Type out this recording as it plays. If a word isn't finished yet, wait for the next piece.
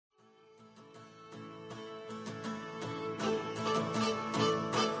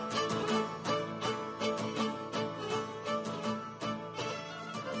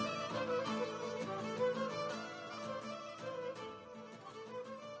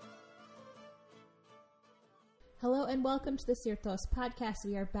Hello and welcome to the Ciertos podcast.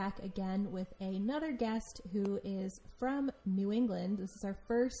 We are back again with another guest who is from New England. This is our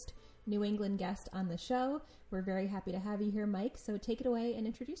first New England guest on the show. We're very happy to have you here, Mike. So take it away and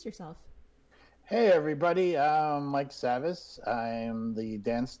introduce yourself. Hey, everybody. I'm Mike Savis. I'm the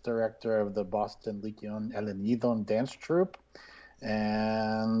dance director of the Boston Legion El Nidon dance troupe.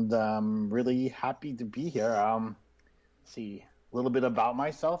 And I'm really happy to be here. See, a little bit about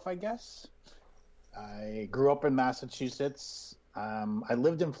myself, I guess. I grew up in Massachusetts. I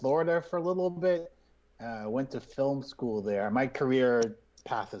lived in Florida for a little bit. Went to film school there. My career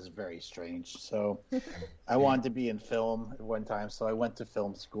path is very strange. So I wanted to be in film at one time. So I went to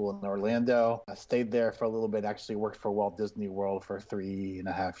film school in Orlando. I stayed there for a little bit, actually worked for Walt Disney World for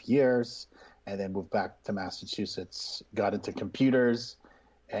 3.5 years, and then moved back to Massachusetts, got into computers,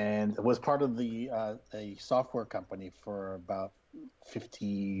 and was part of a software company for about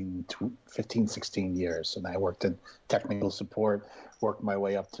 15, 16 years. And I worked in technical support, worked my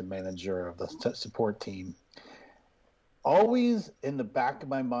way up to manager of the support team. Always in the back of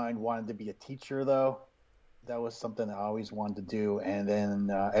my mind wanted to be a teacher, though. That was something I always wanted to do. And then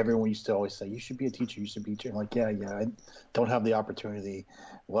everyone used to always say, you should be a teacher, you should be a teacher. I'm like, yeah, I don't have the opportunity.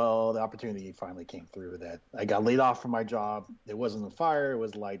 Well, the opportunity finally came through that I got laid off from my job. It wasn't a fire, it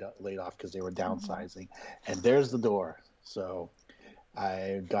was laid off because they were downsizing. And there's the door. So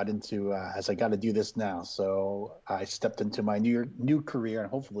I got into, as I got to do this now. So I stepped into my new career, and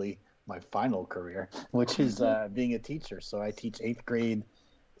hopefully my final career, which is being a teacher. So I teach 8th grade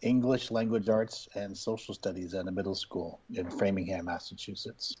English, language arts, and social studies at a middle school in Framingham,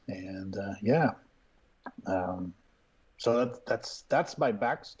 Massachusetts. And so that's my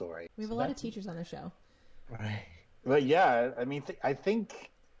backstory. We have a lot of teachers on the show. Right. But yeah, I mean, I think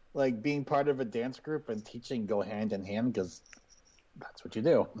like being part of a dance group and teaching go hand in hand, because that's what you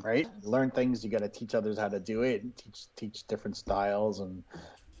do, right? Learn things, you got to teach others how to do it, and teach different styles and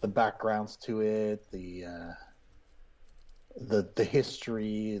the backgrounds to it, the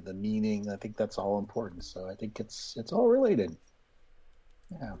history, the meaning. I think that's all important. So I think it's all related.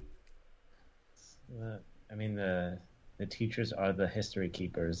 Yeah. I mean, the teachers are the history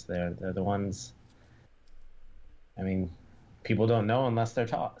keepers. They're the ones. I mean, people don't know unless they're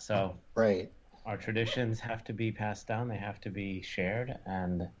taught. So right. Our traditions have to be passed down. They have to be shared,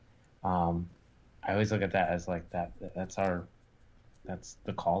 and I always look at that as like that. That's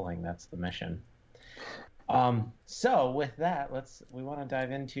the calling. That's the mission. So with that, we want to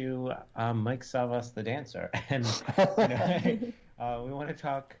dive into Mike Savas, the dancer, and we want to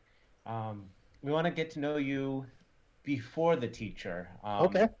talk. We want to get to know you before the teacher.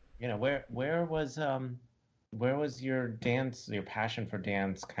 Okay. Where was your dance, your passion for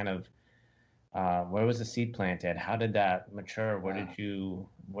dance, kind of? Where was the seed planted? How did that mature? Where did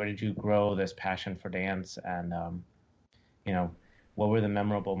you grow this passion for dance? And what were the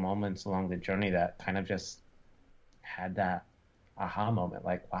memorable moments along the journey that kind of just had that aha moment?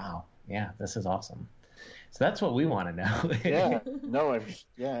 Like, wow, yeah, this is awesome. So that's what we want to know. Yeah, no,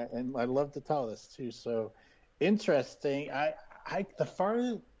 and I love to tell this too. So interesting.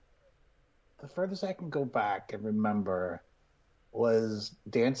 The furthest I can go back and remember was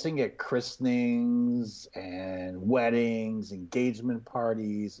dancing at christenings and weddings, engagement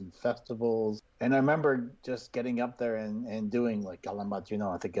parties and festivals. And I remember just getting up there and doing like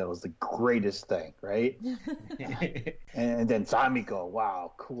Galamajuno. I think it was the greatest thing, right? and then Samiko,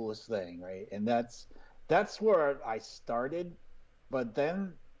 wow, coolest thing, right? And that's where I started. But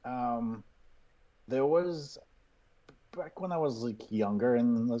then there was, back when I was like younger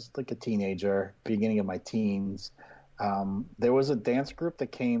and was like a teenager, beginning of my teens, there was a dance group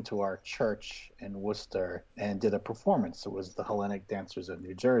that came to our church in Worcester and did a performance. It was the Hellenic Dancers of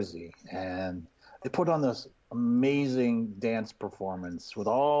New Jersey. And they put on this amazing dance performance with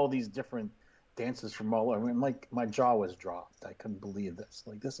all these different dances from all over. I mean, like, my jaw was dropped. I couldn't believe this.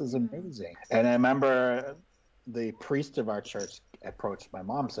 Like, this is amazing. And I remember the priest of our church approached my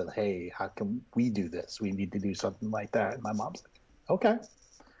mom and said, hey, how can we do this? We need to do something like that. And my mom's like, okay.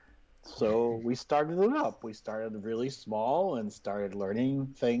 So we started it up. We started really small and started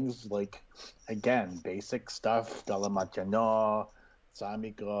learning things like, again, basic stuff, Galamajuno,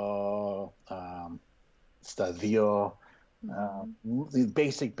 Samiko, Stavio,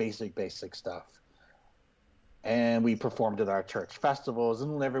 basic stuff. And we performed at our church festivals,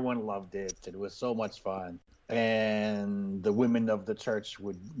 and everyone loved it. It was so much fun. And the women of the church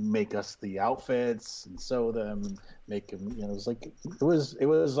would make us the outfits and sew them, and make them. It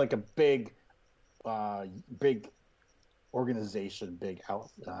was like a big organization, big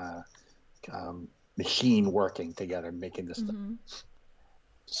machine working together, making this stuff.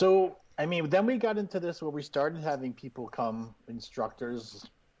 So I mean, then we got into this where we started having people come, instructors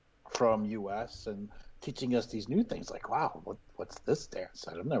from U.S. and teaching us these new things. Like, wow, what's this dance?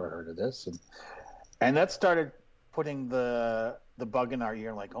 I've never heard of this, and that started putting the bug in our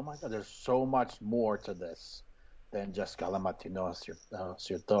ear. Like, oh my God, there's so much more to this than just Calamatino,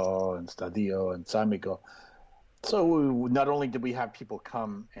 Cirto, and Stadio, and Samico. So not only did we have people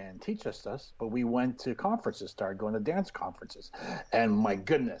come and teach us this, but we went to conferences, started going to dance conferences. And my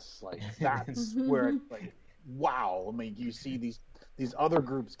goodness, like that's where like, wow. I mean, you see these other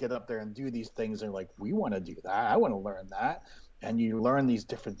groups get up there and do these things. And like, we want to do that. I want to learn that. And you learn these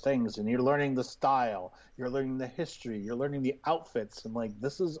different things, and you're learning the style, you're learning the history, you're learning the outfits. And like,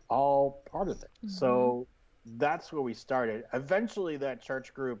 this is all part of it. So that's where we started. Eventually that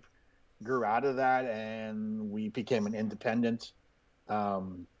church group grew out of that, and we became an independent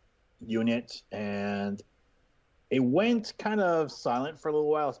unit, and it went kind of silent for a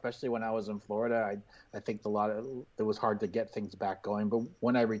little while, especially when I was in Florida. I think it was hard to get things back going, but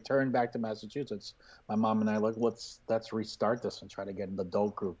when I returned back to Massachusetts, my mom and I like, let's restart this and try to get an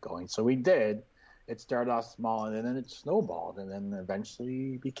adult group going. So we did. It started off small, and then it snowballed, and then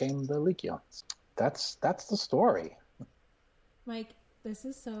eventually became the Lyceons. That's the story. Mike, this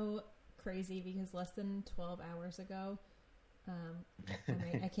is so crazy because less than 12 hours ago,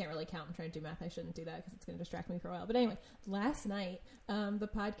 I can't really count. I'm trying to do math. I shouldn't do that because it's going to distract me for a while. But anyway, last night, the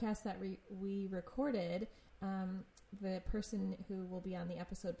podcast that we recorded, the person who will be on the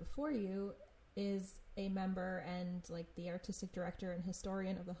episode before you is a member and like the artistic director and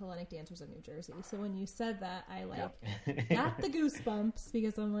historian of the Hellenic Dancers of New Jersey. So when you said that, I got the goosebumps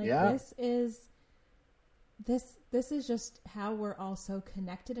because I'm like, this is just how we're all so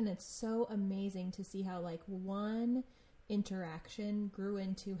connected, and it's so amazing to see how like one interaction grew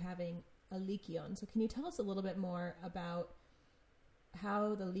into having a Lyceon. So can you tell us a little bit more about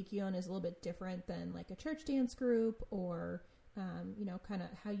how the Lyceon is a little bit different than like a church dance group, or kind of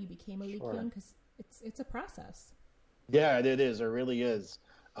how you became a Lyceon? Because it's a process. Yeah, it is. It really is.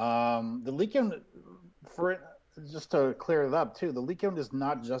 The Lyceon, just to clear it up too, the Lyceon is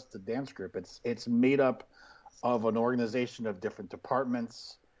not just a dance group. It's made up of an organization of different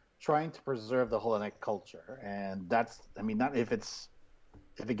departments trying to preserve the Hellenic culture. And that's, I mean, not if it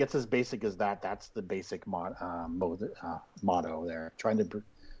gets as basic as that, that's the basic motto there, trying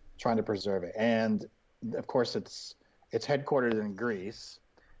to preserve it. And of course it's headquartered in Greece.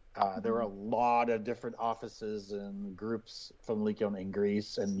 There are a lot of different offices and groups from Lyceon in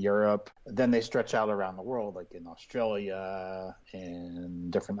Greece and Europe. Then they stretch out around the world, like in Australia and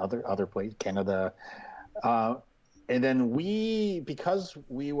different other places, Canada. And then because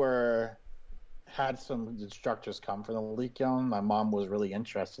we had some instructors come from the Lyceon, my mom was really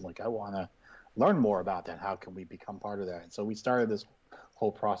interested. Like, I want to learn more about that. How can we become part of that? And so we started this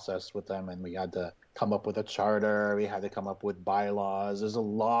whole process with them, and we had to come up with a charter. We had to come up with bylaws. There's a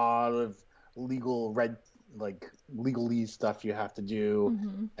lot of legalese stuff you have to do,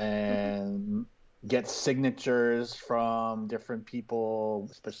 and get signatures from different people,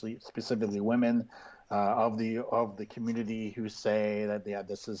 specifically women of the community who say that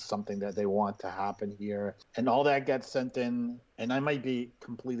this is something that they want to happen here, and all that gets sent in. And I might be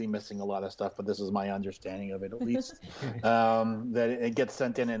completely missing a lot of stuff, but this is my understanding of it, at least. That it gets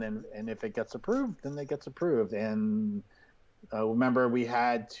sent in, and if it gets approved, then it gets approved. And remember, we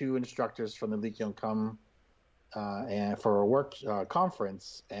had 2 instructors from the Lyceon come and for a work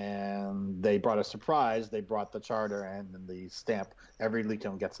conference, and they brought a surprise. They brought the charter and the stamp. Every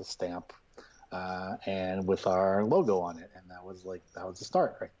Lyceon gets a stamp. And with our logo on it, and that was the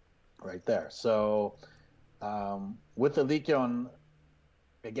start right there. So with the Lyceon,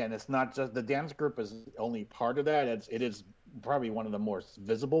 again, it's not just the dance group is only part of that. It is probably one of the more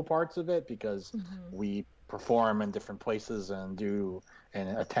visible parts of it, because we perform in different places and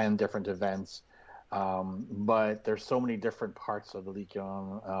attend different events. But there's so many different parts of the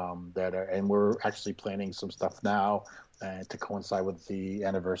Lyceon and we're actually planning some stuff now to coincide with the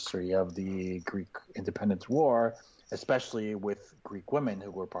anniversary of the Greek Independence War, especially with Greek women who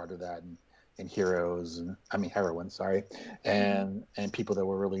were part of that, and heroines, and people that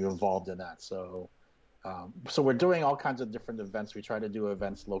were really involved in that. So we're doing all kinds of different events. We try to do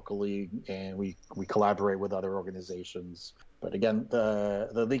events locally, and we collaborate with other organizations. But again, the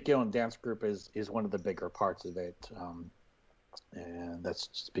Lyceon dance group is one of the bigger parts of it, and that's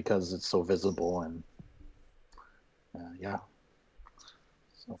just because it's so visible. And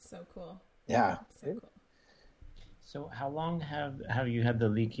That's so cool. Yeah. That's so cool. So how long have you had the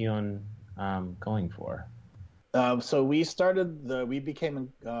Lyceon going for? So we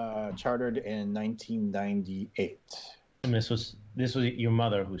became chartered in 1998. And this was your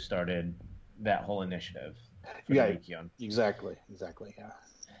mother who started that whole initiative for the Yeah, Legion. exactly, yeah.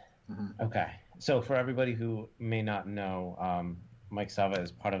 Okay, so for everybody who may not know, Mike Sava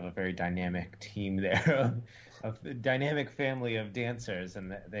is part of a very dynamic team there, a dynamic family of dancers,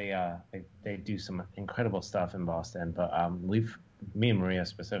 and they do some incredible stuff in Boston. But me and Maria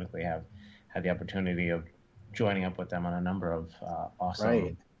specifically have had the opportunity of joining up with them on a number of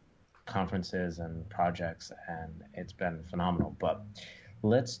awesome conferences and projects, and it's been phenomenal. But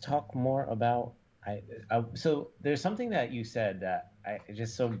let's talk more about so there's something that you said that it's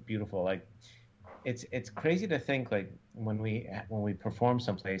just so beautiful. Like it's crazy to think like when we perform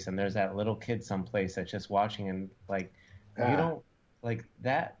someplace and there's that little kid someplace that's just watching, and like you don't like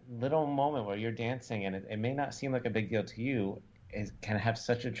that little moment where you're dancing and it may not seem like a big deal to you, can have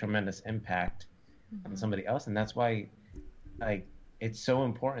such a tremendous impact on somebody else. And that's why like it's so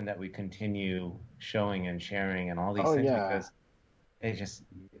important that we continue showing and sharing and all these things, because it just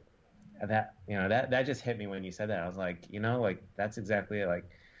that just hit me when you said that. I was like, like that's exactly it. Like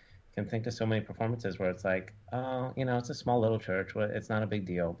can think to so many performances where it's like, oh, it's a small little church, it's not a big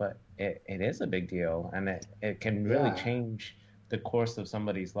deal, but it is a big deal, and it can really change the course of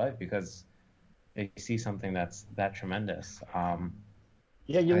somebody's life because they see something that's that tremendous.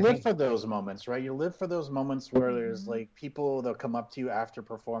 You live for those moments, right? You live for those moments where there's like people that'll come up to you after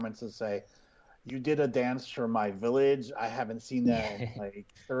performance and say, you did a dance for my village. I haven't seen that in like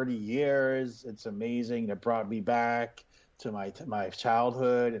 30 years. It's amazing. It brought me back to my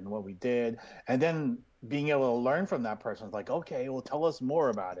childhood and what we did. And then being able to learn from that person is like, okay, well, tell us more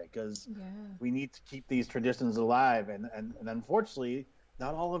about it, because we need to keep these traditions alive. And unfortunately,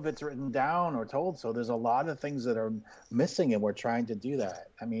 not all of it's written down or told. So there's a lot of things that are missing, and we're trying to do that.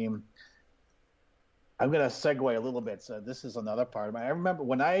 I mean, I'm going to segue a little bit. So this is another part of I remember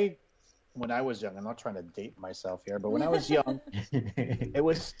when I was young, I'm not trying to date myself here, but when I was young, it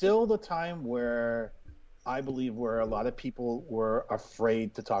was still the time where I believe where a lot of people were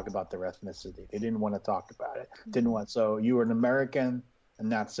afraid to talk about their ethnicity. They didn't want to talk about it. So you were an American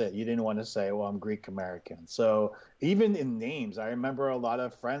and that's it. You didn't want to say, well, I'm Greek American. So even in names, I remember a lot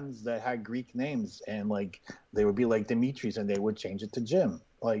of friends that had Greek names, and like they would be like Dimitris and they would change it to Jim,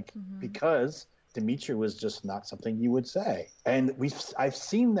 like because Dimitri was just not something you would say. And I've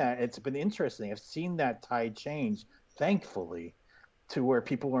seen that. It's been interesting. I've seen that tide change, thankfully, to where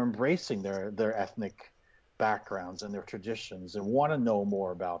people are embracing their ethnic backgrounds and their traditions and want to know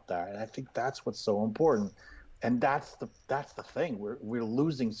more about that. And I think that's what's so important. And that's the thing. We're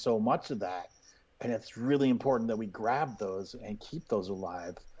losing so much of that. And it's really important that we grab those and keep those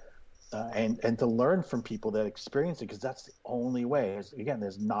alive. And to learn from people that experience it, because that's the only way.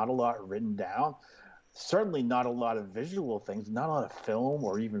 There's not a lot written down, certainly not a lot of visual things, not a lot of film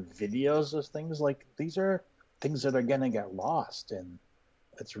or even videos of things. Like these are things that are going to get lost, and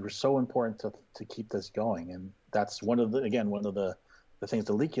it's so important to keep this going. And that's one of the things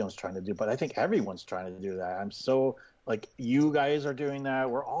the Legion's trying to do. But I think everyone's trying to do that. I'm so like you guys are doing that.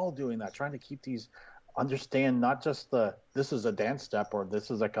 We're all doing that, trying to keep these. Understand not just this is a dance step or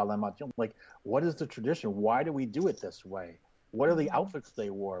this is a kalemation. Like, what is the tradition? Why do we do it this way? What are the outfits they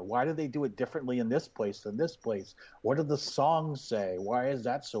wore? Why do they do it differently in this place than this place? What do the songs say? Why is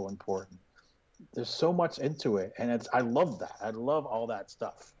that so important? There's so much into it, and I love that. I love all that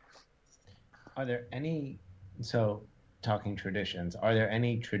stuff. Are there any, so talking traditions, are there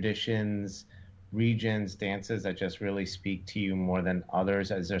any traditions, regions, dances that just really speak to you more than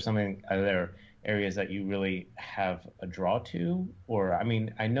others? Are there areas that you really have a draw to? Or, I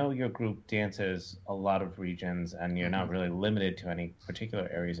mean, I know your group dances a lot of regions and you're not really limited to any particular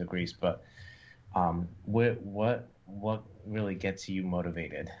areas of Greece, but what really gets you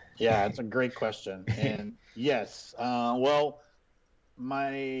motivated? Yeah, it's a great question. And yes, well,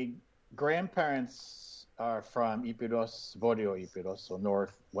 my grandparents are from Epirus, Voreo Epirus, so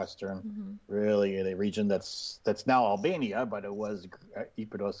northwestern, really the region that's now Albania, but it was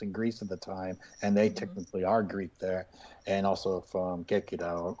Epirus in Greece at the time, and they technically are Greek there, and also from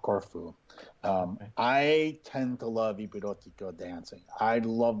Kerkyra or Corfu. I tend to love Epirotiko dancing. I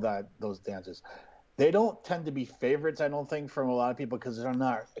love those dances. They don't tend to be favorites, I don't think, from a lot of people because they're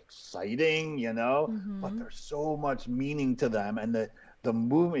not exciting, but there's so much meaning to them, and the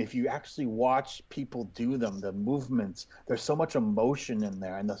movement, if you actually watch people do them, the movements, there's so much emotion in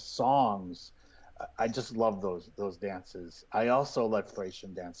there, and the songs. I just love those dances. I also like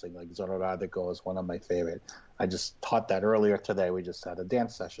Thracian dancing, like Zororadiko is one of my favorite. I just taught that earlier today. We just had a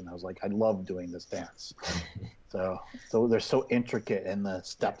dance session. I was like, I love doing this dance. so they're so intricate, and the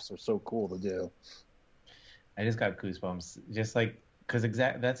steps are so cool to do. I just got goosebumps. Just like because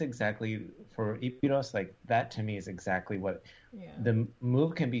that's exactly for Ipiros, like that to me is exactly what Yeah. the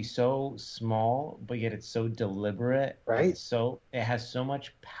move can be so small, but yet it's so deliberate, Right. and so it has so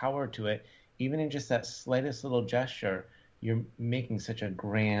much power to it. Even in just that slightest little gesture, you're making such a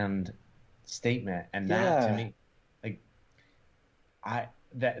grand statement, and that to Yeah. me, like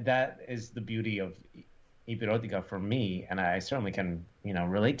that is the beauty of Ipirotica for me, and I certainly can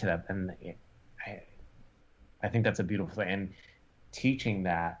relate to that, and I think that's a beautiful thing, and teaching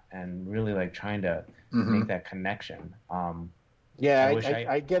that and really like trying to make that connection. Yeah, I wish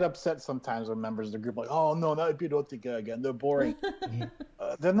I get upset sometimes when members of the group are like, oh no, not Epirotica again. They're boring.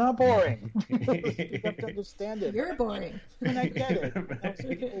 They're not boring. You have to understand it. You're boring. And I get it. Some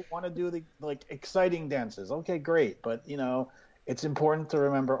people want to do the like exciting dances. Okay, great, but it's important to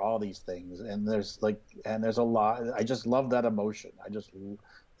remember all these things. And there's a lot. I just love that emotion.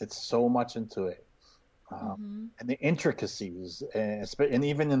 It's so much into it. And the intricacies, and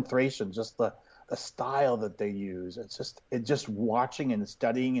even in Thracian, just the style that they use. It's just watching and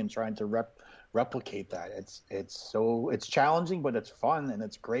studying and trying to replicate that. It's challenging, but it's fun and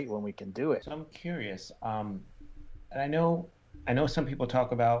it's great when we can do it. So I'm curious. And I know some people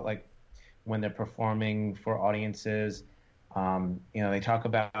talk about like when they're performing for audiences. They talk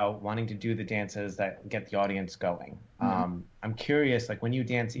about wanting to do the dances that get the audience going. I'm curious, like when you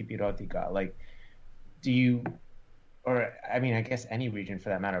dance Ipirotica, like do you, or I mean, I guess any region for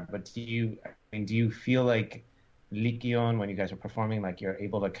that matter, but do you feel like Likion, when you guys are performing, like you're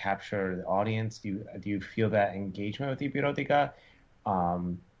able to capture the audience? Do you feel that engagement with Ipirotica?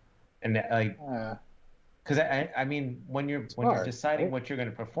 And like, because I mean, when you're deciding right? what you're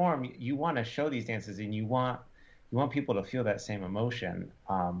going to perform, you want to show these dances, and you want people to feel that same emotion.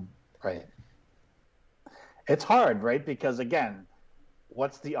 Right. It's hard, right? Because again,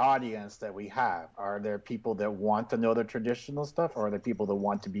 what's the audience that we have? Are there people that want to know the traditional stuff, or are there people that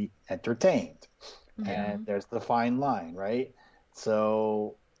want to be entertained? And there's the fine line, right?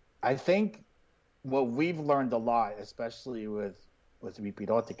 So I think what we've learned a lot, especially with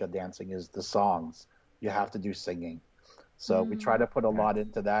Ipirotica dancing, is the songs. You have to do singing. So we try to put a lot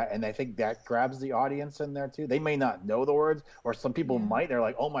into that, and I think that grabs the audience in there too. They may not know the words, or some people might. They're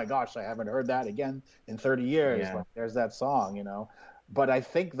like, "Oh my gosh, I haven't heard that again in 30 years." Yeah. Like, there's that song, But I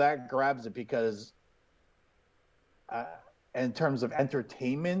think that grabs it because, in terms of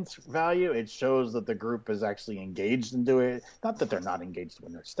entertainment value, it shows that the group is actually engaged in doing it. Not that they're not engaged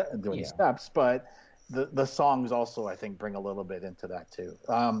when they're doing steps, but the songs also, I think, bring a little bit into that too.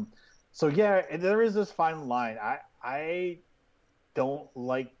 So yeah, there is this fine line. I don't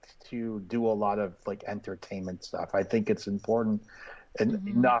like to do a lot of like entertainment stuff. I think it's important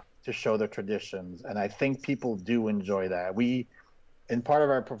enough to show the traditions, and I think people do enjoy that. In part of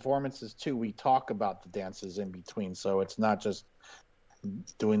our performances too, we talk about the dances in between, so it's not just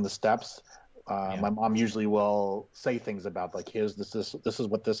doing the steps. My mom usually will say things about like, here's this is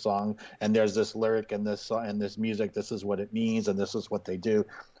what this song, and there's this lyric and this song and this music, this is what it means, and this is what they do.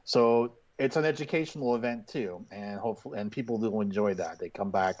 So it's an educational event too, and hopefully, and people do enjoy that. They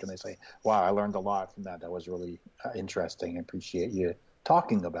come back and they say, wow, I learned a lot from that. That was really interesting. I appreciate you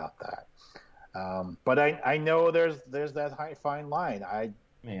talking about that. But I know there's that fine line. I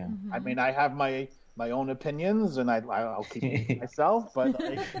mean, I have my own opinions, and I'll keep it to myself. But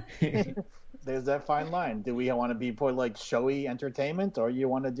there's that fine line. Do we want to be put like showy entertainment, or you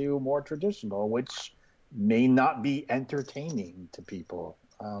want to do more traditional, which may not be entertaining to people?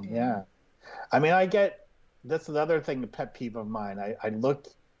 Yeah. I mean, that's another thing, a pet peeve of mine. I look,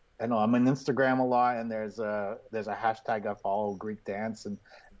 I'm on Instagram a lot, and there's a hashtag I follow, Greek dance, and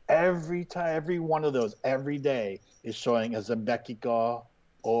every one of those every day is showing a Zembekiko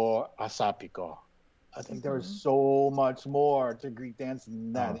or a Sapiko. I think there is so much more to Greek dance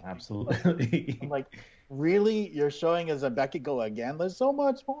than that. Oh, absolutely. I'm like, really? You're showing a Zembekiko again? There's so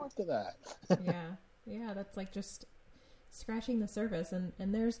much more to that. Yeah, that's like just scratching the surface. And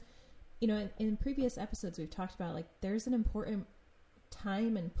there's, in previous episodes we've talked about, like, there's an important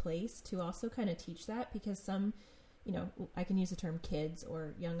time and place to also kind of teach that, because some, I can use the term kids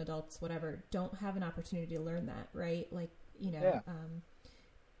or young adults, whatever, don't have an opportunity to learn that, right? Like,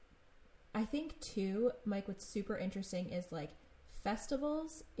 I think too, Mike, what's super interesting is like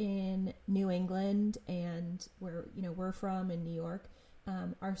festivals in New England and where, we're from in New York,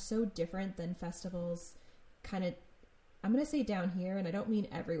 are so different than festivals kind of, I'm going to say down here, and I don't mean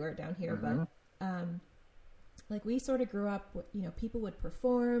everywhere down here, but, like we sort of grew up, people would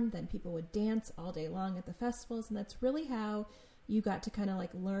perform, then people would dance all day long at the festivals. And that's really how you got to kind of like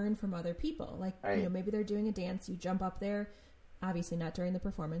learn from other people. Like, maybe they're doing a dance, you jump up there, obviously not during the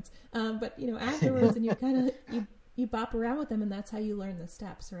performance, but afterwards, and you kind of, you bop around with them, and that's how you learn the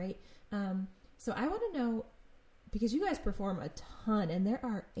steps, right? So I want to know, because you guys perform a ton, and there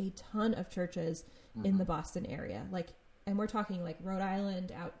are a ton of churches in the Boston area, like, and we're talking like Rhode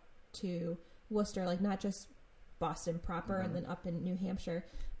Island out to Worcester, like not just Boston proper, and then up in New Hampshire.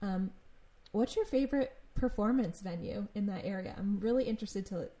 What's your favorite performance venue in that area? I'm really interested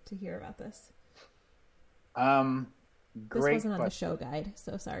to hear about this. Great. This wasn't on the show guide,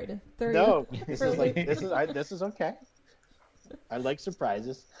 so sorry to throw No, you. this is okay. I like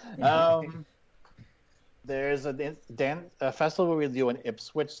surprises. There's a festival we do in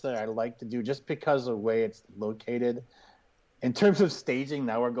Ipswich that I like to do just because of the way it's located. In terms of staging,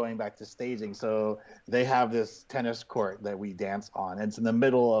 now we're going back to staging. So they have this tennis court that we dance on. It's in the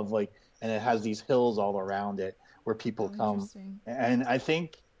middle of and it has these hills all around it where people come. And I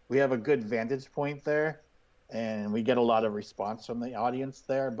think we have a good vantage point there, and we get a lot of response from the audience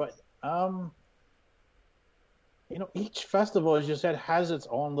there. But, each festival, as you said, has its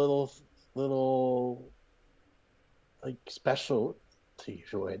own little specialty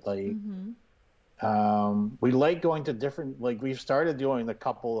to it. We like going to different, we've started doing a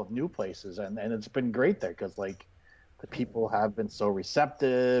couple of new places, and it's been great there because the people have been so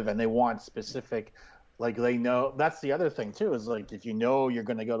receptive, and they want specific, they know. That's the other thing too, is if you're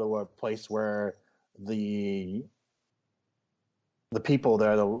going to go to a place where the people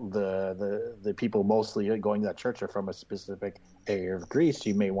there, the people mostly going to that church are from a specific area of Greece,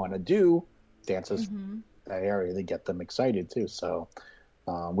 you may want to do dances in that area to get them excited too. So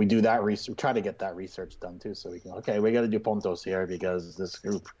we do that research, try to get that research done too, so we can, we got to do Pontos here because this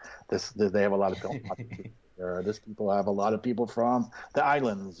group, they have a lot of people. This people have a lot of people from the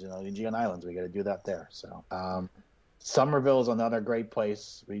islands, the Aegean Islands. We got to do that there. So Somerville is another great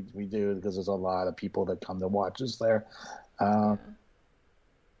place. We do because there's a lot of people that come to watch us there.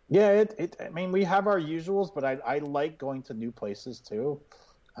 We have our usuals, but I like going to new places too.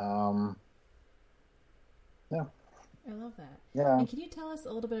 I love that. Yeah. And can you tell us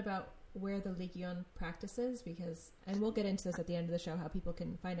a little bit about where the Legion practices? And we'll get into this at the end of the show, how people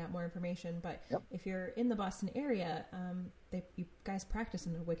can find out more information. But if you're in the Boston area, you guys practice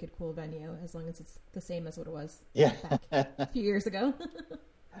in a wicked cool venue, as long as it's the same as what it was back a few years ago.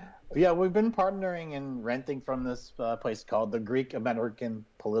 Yeah, we've been partnering and renting from this place called the Greek American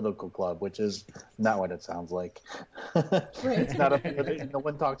Political Club, which is not what it sounds like. Right. It's not no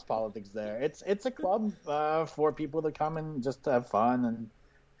one talks politics there. It's a club for people to come and just have fun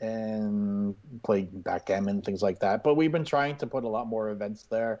and play backgammon, things like that. But we've been trying to put a lot more events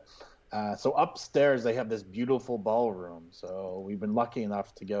there. So upstairs they have this beautiful ballroom. So we've been lucky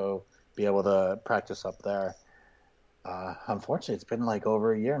enough to be able to practice up there. Unfortunately, it's been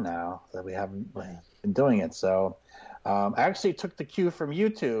over a year now that we haven't been doing it. So I actually took the cue from you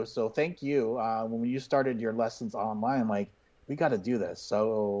two. So thank you. When you started your lessons online, we got to do this.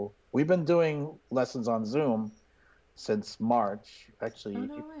 So we've been doing lessons on Zoom since March, actually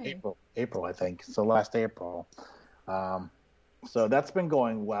April, I think. So last April. So that's been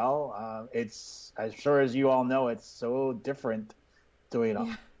going well. It's, as sure as you all know, it's so different doing it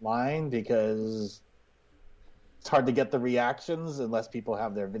online because it's hard to get the reactions unless people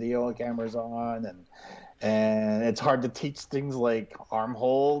have their video cameras on, and it's hard to teach things like arm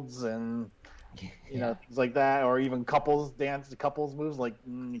holds and things like that, or even couples moves.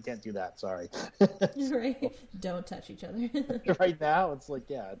 You can't do that. Sorry. Right. Don't touch each other. Right now, it's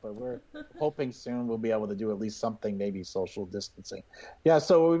but we're hoping soon we'll be able to do at least something, maybe social distancing. Yeah.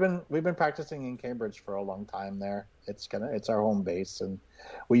 So we've been practicing in Cambridge for a long time there. It's our home base, and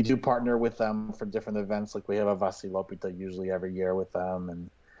we do partner with them for different events. We have a Vasilopita usually every year with them, and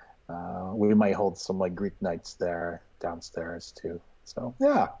we might hold some Greek nights there downstairs too. So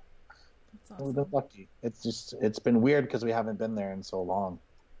yeah. That's awesome. We've been lucky. It's been weird because we haven't been there in so long.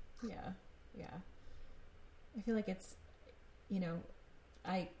 Yeah. I feel like it's,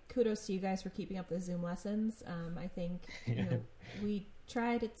 kudos to you guys for keeping up the Zoom lessons. I think, we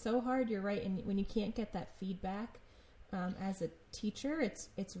tried it so hard. You're right. And when you can't get that feedback, as a teacher,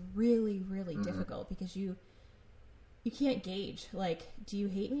 it's really, really difficult because you can't gauge, do you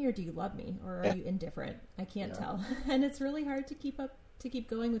hate me or do you love me, or are you indifferent? I can't tell. And it's really hard to keep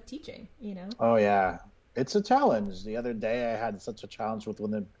going with teaching, Oh yeah, it's a challenge. The other day I had such a challenge with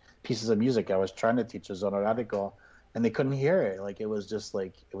one of the pieces of music I was trying to teach a Zonoradico, and they couldn't hear it. It was just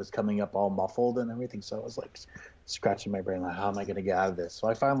it was coming up all muffled and everything. So I was scratching my brain, how am I going to get out of this? So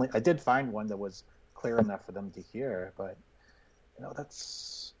I did find one that was clear enough for them to hear, but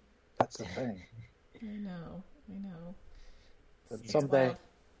that's the thing. I know. But someday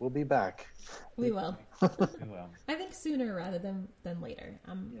we'll be back. We will. We will. I think sooner rather than later.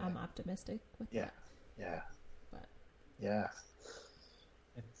 I'm optimistic with that. Yeah. But Yeah.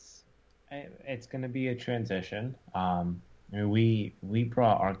 It's going to be a transition. We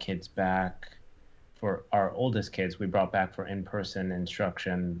brought our kids back for our oldest kids. We brought back for in-person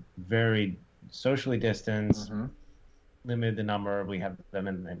instruction, very socially distanced, limited the number. We have them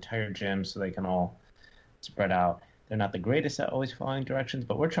in the entire gym so they can all spread out. They're not the greatest at always following directions,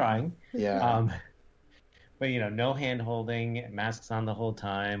 but we're trying. Yeah. But no hand holding, masks on the whole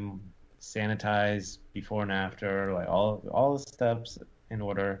time, sanitize before and after, like all the steps in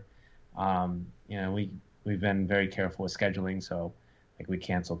order. We've been very careful with scheduling, so like we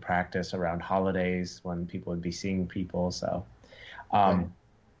canceled practice around holidays when people would be seeing people. So,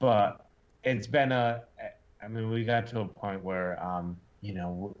 but it's been we got to a point where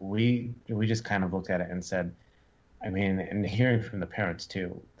we just kind of looked at it and said, and hearing from the parents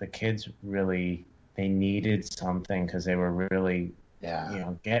too, the kids really, they needed something because they were really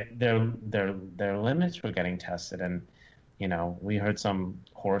get their limits were getting tested, and we heard some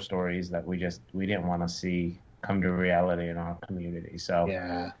horror stories that we didn't want to see come to reality in our community.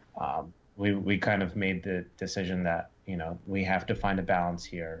 So we kind of made the decision that we have to find a balance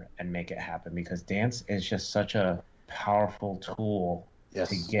here and make it happen, because dance is just such a powerful tool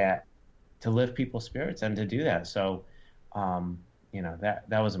to lift people's spirits and to do that. So that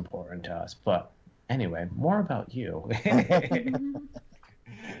was important to us. But anyway, more about you.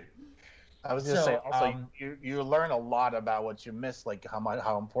 I was going to say also, you learn a lot about what you miss, like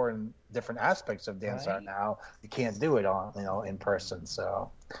how important different aspects of dance are now. You can't do it on in person. So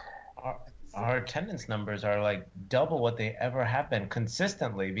our attendance numbers are like double what they ever have been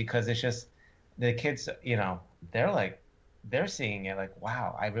consistently, because it's just the kids, they're seeing it like,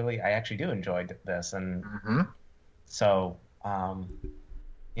 wow, I actually do enjoy this. And so,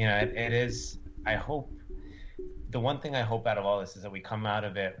 it is, I hope, the one thing I hope out of all this is that we come out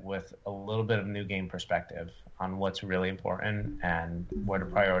of it with a little bit of new game perspective on what's really important and where to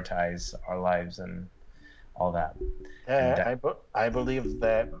prioritize our lives and all that. I believe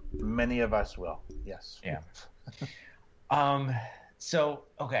that many of us will. Yes. Yeah. So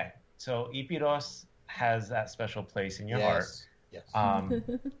Ipiros has that special place in your heart. Yes.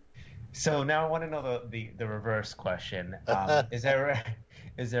 So now I want to know the reverse question. Is there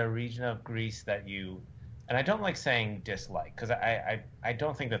a region of Greece that you, and I don't like saying dislike, because I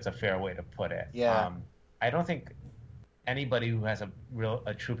don't think that's a fair way to put it. Yeah. I don't think anybody who has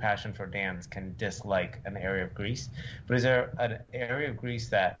a true passion for dance can dislike an area of Greece. But is there an area of Greece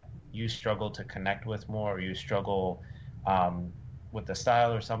that you struggle to connect with more, or you struggle with the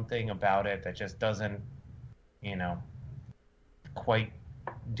style or something about it that just doesn't, quite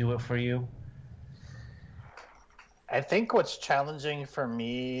do it for you? I think what's challenging for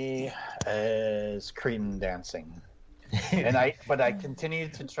me is Cretan dancing, but I continue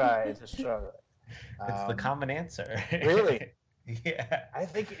to try to struggle. It's the common answer. Really? Yeah. I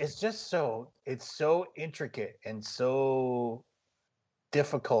think it's so intricate and so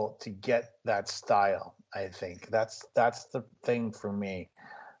difficult to get that style. I think that's the thing for me,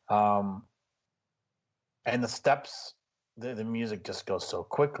 and the steps, the music just goes so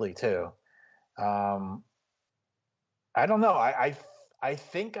quickly too. I don't know. I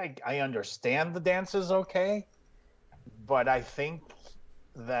think I understand the dances okay, but I think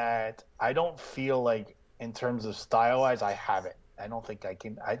that I don't feel like, in terms of style-wise, I have it. I don't think I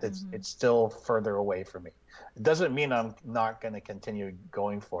can. It's still further away from me. It doesn't mean I'm not going to continue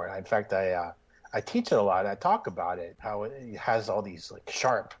going for it. In fact, I teach it a lot. I talk about it, how it has all these like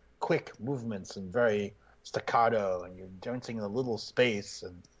sharp, quick movements and very staccato, and you're dancing in a little space,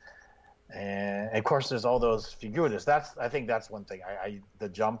 and of course there's all those figuritas. I think that's one thing. The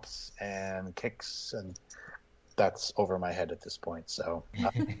jumps and kicks, and that's over my head at this point. So,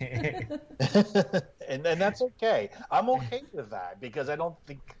 and that's okay. I'm okay with that, because I don't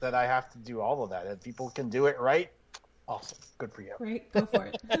think that I have to do all of that. If people can do it right, awesome, good for you. Right, go for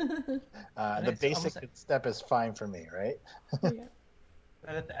it. The basic step is fine for me, right? Yeah.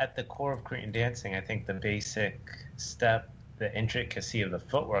 At the core of Cretan dancing, I think the basic step, the intricacy of the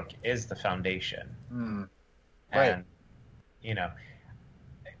footwork, is the foundation. Right. And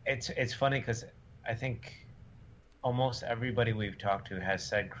it's funny because I think almost everybody we've talked to has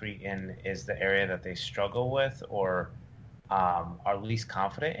said Cretan is the area that they struggle with or are least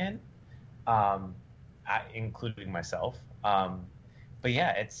confident in, including myself. But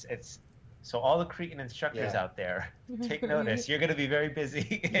yeah, it's so all the Cretan instructors out there, take notice. You're going to be very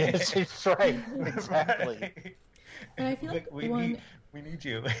busy. Yes, that's right. Exactly. Right? And I feel like we need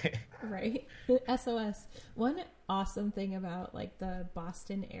you. Right. SOS. One awesome thing about like the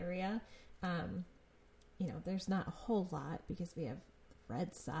Boston area, there's not a whole lot because we have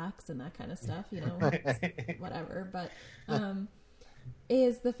red socks and that kind of stuff, you know, whatever. But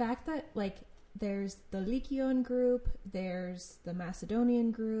is the fact that like there's the Lycion group, there's the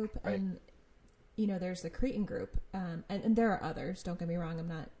Macedonian group, Right. and you know, there's the Cretan group, and there are others. Don't get me wrong.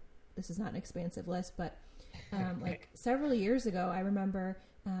 This is not an expansive list, but like several years ago, I remember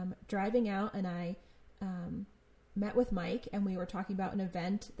driving out, and I met with Mike, and we were talking about an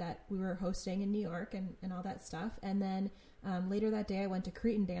event that we were hosting in New York and all that stuff. And then later that day, I went to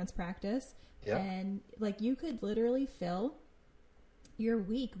Cretan dance practice, and like you could literally fill your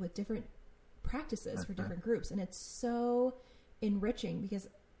week with different practices for different groups, and it's so enriching because,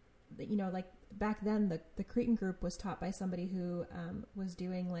 you know, like back then the Cretan group was taught by somebody who was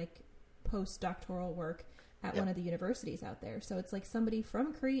doing like postdoctoral work at one of the universities out there. So it's like somebody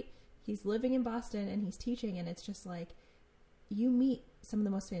from Crete, he's living in Boston and he's teaching, and it's just like you meet some of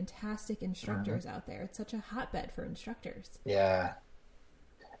the most fantastic instructors out there. It's such a hotbed for instructors. Yeah,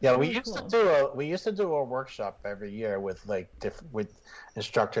 Really we used to do a workshop every year with like with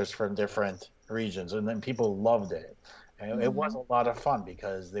instructors from different regions, and then people loved it. And it was a lot of fun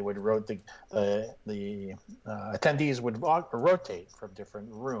because they would rotate. The attendees would rotate from different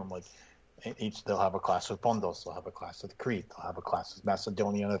room. Like they'll have a class with Pondos, they'll have a class with Crete, they'll have a class with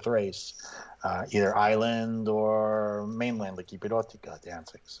Macedonia and Thrace, either island or mainland, like Epirotica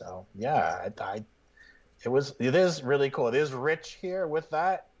dancing. So yeah, it is really cool. It is rich here with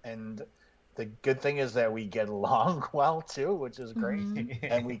that, and the good thing is that we get along well too, which is great,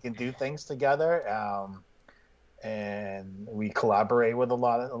 and we can do things together. And we collaborate with a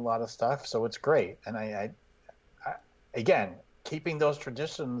lot of stuff, so it's great. And I again, keeping those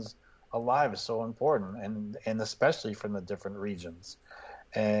traditions alive is so important, and especially from the different regions.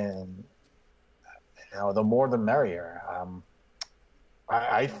 And you know, the more the merrier.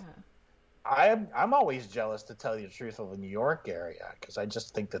 I'm always jealous, to tell you the truth, of the New York area, because I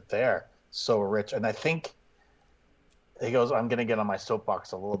just think that they're so rich. And I think I'm going to get on my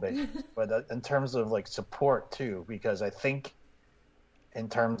soapbox a little bit, but in terms of like support too, because I think in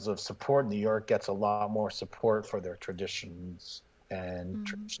terms of support, New York gets a lot more support for their traditions and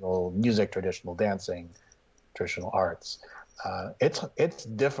traditional music, traditional dancing, traditional arts. It's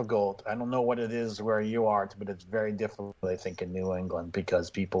difficult. I don't know what it is where you are, but it's very difficult, I think, in New England,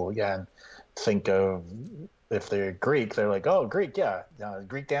 because people, again, think of, if they're Greek, they're like, oh, Greek, yeah.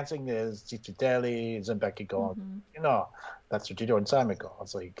 Greek dancing is Tsitsiteli, Zembekiko. You know, that's what you do in Samiko.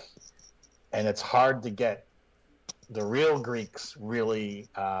 It's like, and it's hard to get the real Greeks really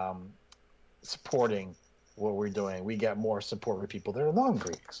supporting what we're doing. We get more support with people that are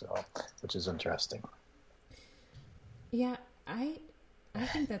non-Greek, so, which is interesting. Yeah, I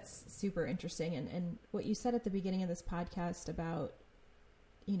think that's super interesting. And what you said at the beginning of this podcast about,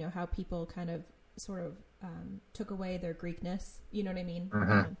 you know, how people kind of sort of took away their Greekness, you know what I mean?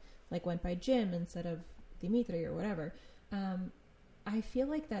 Like went by Jim instead of Dimitri or whatever. I feel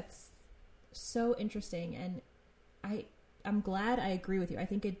like that's so interesting, and I'm glad I agree with you. I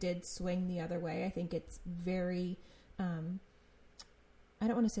think it did swing the other way. I think it's very, I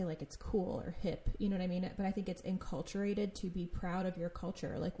don't want to say like it's cool or hip, you know what I mean? But I think it's enculturated to be proud of your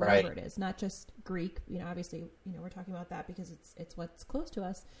culture, like whatever it is, not just Greek, you know, obviously, you know, we're talking about that because it's what's close to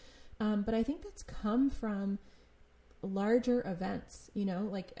us. But I think that's come from larger events, you know,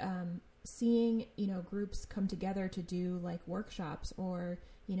 like seeing, you know, groups come together to do like workshops, or,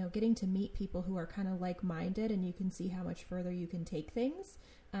 you know, getting to meet people who are kind of like-minded, and you can see how much further you can take things.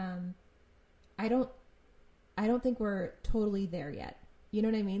 I don't think we're totally there yet. You know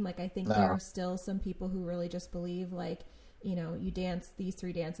what I mean? Like, I think there are still some people who really just believe, like, you know, you dance these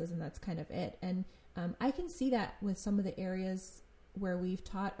 3 dances and that's kind of it. And I can see that with some of the areas where we've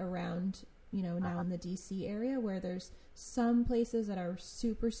taught around, you know, now in the DC area, where there's some places that are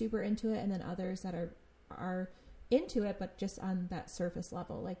super, super into it, and then others that are into it, but just on that surface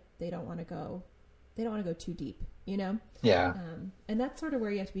level. Like, they don't want to go too deep, you know? Yeah. And that's sort of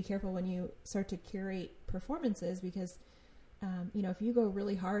where you have to be careful when you start to curate performances, because you know, if you go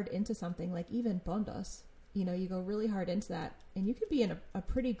really hard into something, like even Pondos, you know, you go really hard into that, and you could be in a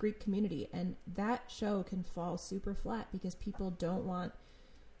pretty Greek community, and that show can fall super flat because people don't want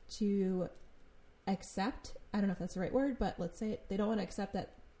to accept, I don't know if that's the right word, but let's say they don't want to accept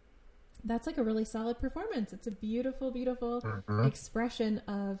that that's like a really solid performance. It's a beautiful, beautiful expression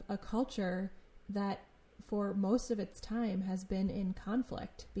of a culture that for most of its time has been in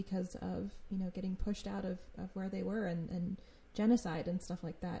conflict because of, you know, getting pushed out of where they were, and genocide and stuff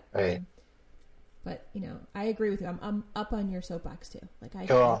like that. But, you know, I agree with you. I'm up on your soapbox too. Like, I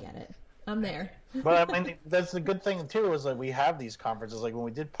get it. I'm there. But I mean, that's the good thing too, is that we have these conferences, like when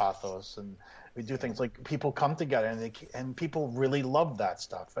we did Pathos, and we do things like people come together, and people really love that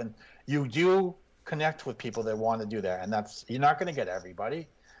stuff, and you do connect with people that want to do that, and that's, you're not going to get everybody,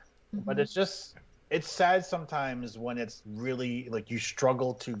 but it's sad sometimes when it's really like you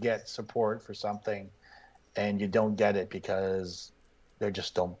struggle to get support for something, and you don't get it because they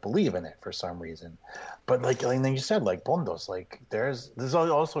just don't believe in it for some reason. But like, and then you said, like bondos, like this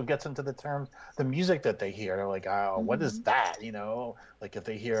also gets into the term, the music that they hear. They're like, oh, what is that? You know, like if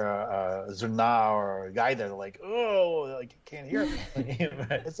they hear a zuna or a guy, they're like, oh, like you can't hear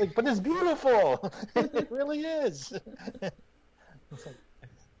it. It's like, but it's beautiful. It really is. It's like,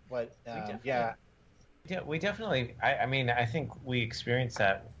 but yeah. Yeah, we definitely. I mean, I think we experienced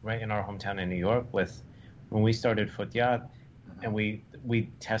that right in our hometown in New York with when we started Futya, and we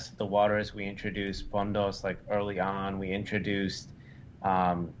tested the waters. We introduced bondos like early on. We introduced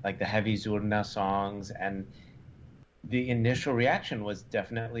like the heavy zurna songs, and the initial reaction was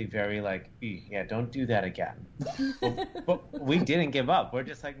definitely very like, yeah, don't do that again. but we didn't give up. We're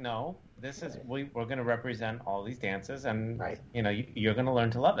just like, no, this is we're going to represent all these dances, and you know, you're going to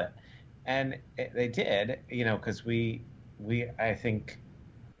learn to love it. And they did, you know, because I think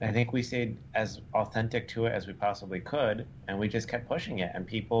we stayed as authentic to it as we possibly could, and we just kept pushing it, and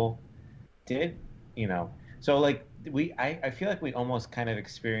people did, you know. So like I feel like we almost kind of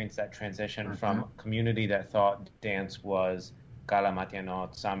experienced that transition from a community that thought dance was Gala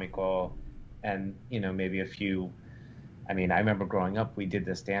Matianot, Samiko, and, you know, maybe a few. I mean, I remember growing up, we did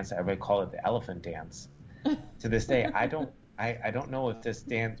this dance. Everybody called it the elephant dance. To this day, I don't know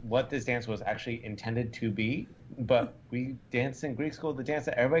if what this dance was actually intended to be, but we danced in Greek school the dance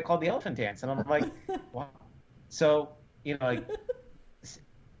that everybody called the elephant dance, and I'm like, wow. So, you know, like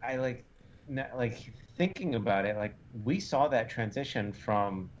I like thinking about it, like we saw that transition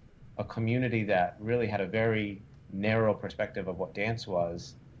from a community that really had a very narrow perspective of what dance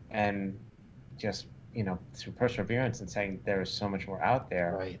was, and just, you know, through perseverance and saying there is so much more out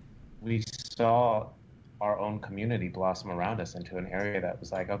there, we saw our own community blossom around us into an area that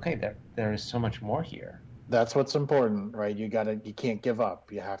was like, okay, there is so much more here. That's what's important, right? You can't give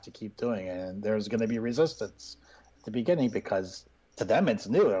up. You have to keep doing it, and there's going to be resistance at the beginning because to them it's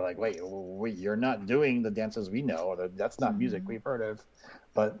new. They're like, wait, you're not doing the dances we know, or that's not music we've heard of.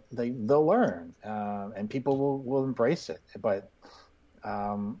 But they'll learn, and people will embrace it. But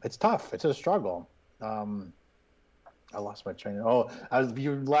it's tough. It's a struggle. I lost my train.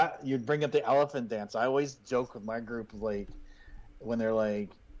 You'd bring up the elephant dance. I always joke with my group, like when they're like,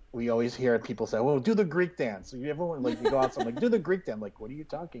 we always hear people say, "Well, do the Greek dance." Everyone like, you go out, so I'm like, "Do the Greek dance." I'm like, what are you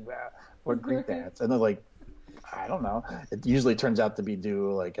talking about? What Greek dance? And they're like, I don't know. It usually turns out to be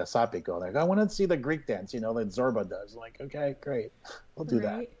do like a sapiko. Like, I want to see the Greek dance, you know, that Zorba does. I'm like, okay, great, we'll do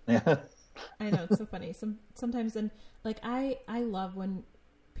that. Yeah. I know, it's so funny. Sometimes, and like I love when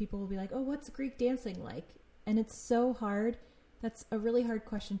people will be like, "Oh, what's Greek dancing like?" And it's so hard. That's a really hard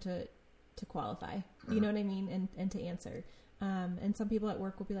question to qualify. You know what I mean? And to answer. And some people at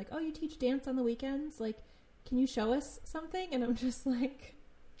work will be like, "Oh, you teach dance on the weekends? Like, can you show us something?" And I'm just like,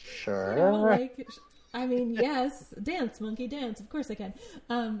 sure. You know, like, I mean, yes, dance, monkey dance. Of course I can.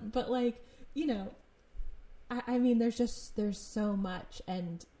 But like, you know, I mean, there's so much,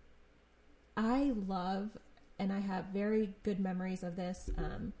 and I love, and I have very good memories of this,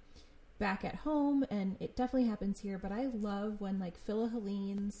 back at home, and it definitely happens here, but I love when like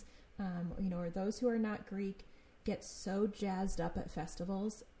Philhellenes, you know, or those who are not Greek get so jazzed up at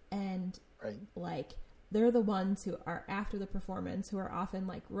festivals, and like they're the ones who are after the performance, who are often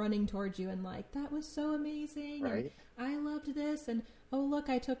like running towards you and like, that was so amazing, and I loved this, and oh look,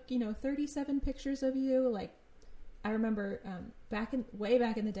 I took, you know, 37 pictures of you. Like I remember way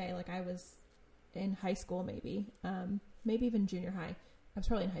back in the day, like I was in high school, maybe even junior high. I was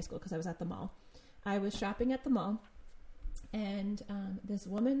probably in high school because I was at the mall. I was shopping at the mall, and this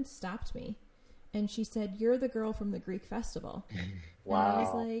woman stopped me, and she said, "You're the girl from the Greek festival." Wow. And I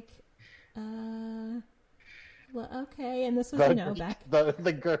was like, well, okay. And this was, you know, back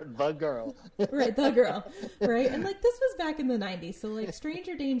the girl, right? The girl, right? And like this was back in the 90s, so like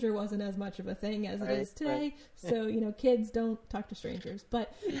stranger danger wasn't as much of a thing as it is today. So, you know, kids don't talk to strangers.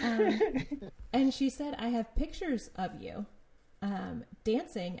 But and she said, "I have pictures of you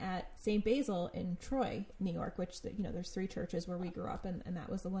dancing at St. Basil in Troy, New York," which, you know, there's 3 churches where we grew up, and that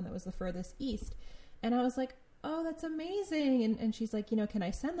was the one that was the furthest east. And I was like, "Oh, that's amazing." And she's like, "You know, can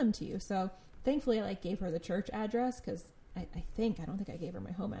I send them to you?" So thankfully I like gave her the church address, because I don't think I gave her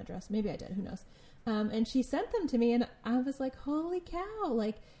my home address. Maybe I did, who knows. And she sent them to me, and I was like, holy cow,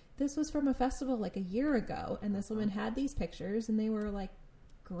 like this was from a festival like a year ago, and this woman had these pictures, and they were like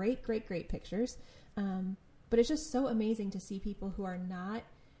great, great, great pictures. But it's just so amazing to see people who are not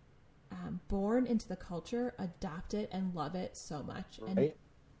born into the culture adopt it and love it so much. Right. And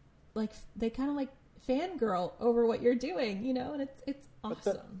like they kind of like fangirl over what you're doing, you know, and it's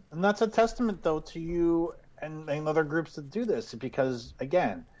awesome. And that's a testament, though, to you and other groups that do this, because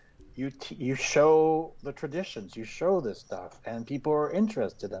again, you show the traditions, you show this stuff, and people are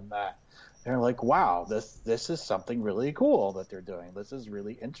interested in that. They're like, wow, this is something really cool that they're doing. This is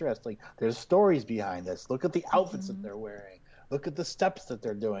really interesting. There's stories behind this. Look at the outfits that they're wearing. Look at the steps that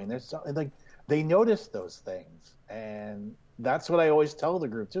they're doing. There's so, like they notice those things, and that's what I always tell the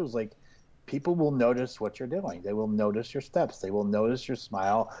group too. Is like, people will notice what you're doing. They will notice your steps. They will notice your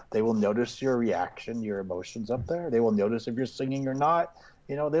smile. They will notice your reaction, your emotions up there. They will notice if you're singing or not.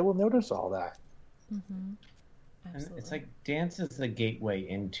 You know, they will notice all that. Mm-hmm. And it's like dance is the gateway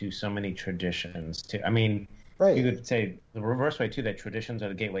into so many traditions too. I mean, Right. you could say the reverse way too, that traditions are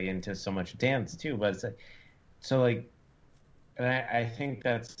the gateway into so much dance too. But it's like, so like, and I think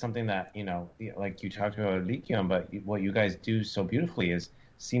that's something that, you know, like you talked about Likion, but what you guys do so beautifully is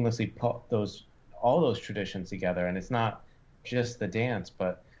seamlessly put all those traditions together. And it's not just the dance,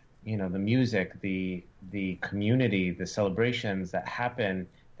 but, you know, the music, the community, the celebrations that happen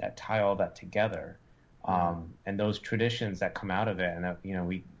that tie all that together. And those traditions that come out of it and that, you know,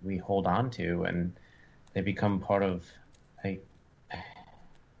 we hold on to, and they become part of, like,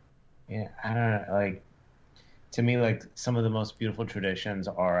 yeah, I don't know, like, to me, like, some of the most beautiful traditions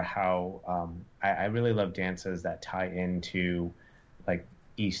are how, I really love dances that tie into, like,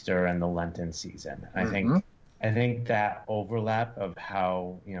 Easter and the Lenten season. I think that overlap of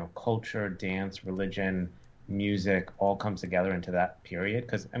how, you know, culture, dance, religion, music all comes together into that period.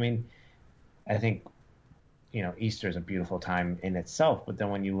 Because, I mean, I think, you know, Easter is a beautiful time in itself, but then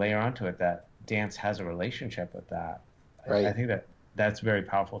when you layer onto it that dance has a relationship with that, Right. I think that's very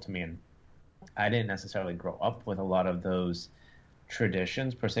powerful to me. And I didn't necessarily grow up with a lot of those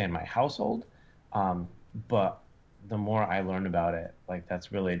traditions per se in my household, but the more I learned about it, like,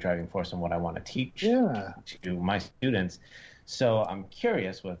 that's really a driving force in what I want to teach to my students. So I'm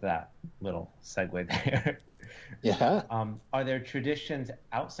curious with that little segue there. Yeah. Are there traditions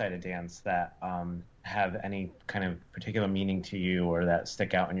outside of dance that have any kind of particular meaning to you or that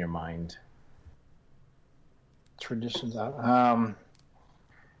stick out in your mind? Traditions out.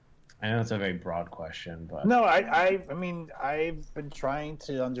 I know it's a very broad question, but No, I mean, I've been trying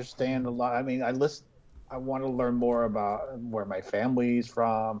to understand a lot. I mean, I want to learn more about where my family's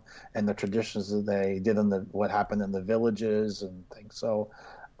from and the traditions that they did what happened in the villages and things. So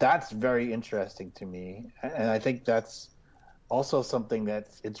that's very interesting to me, and I think that's also something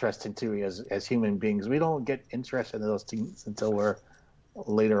that's interesting too. As human beings, we don't get interested in those things until we're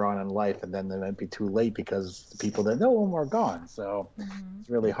later on in life, and then they might be too late because the people that know them are gone. So it's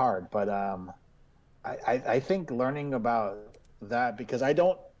really hard. But I think learning about that, because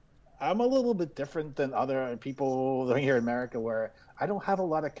I'm a little bit different than other people here in America, where I don't have a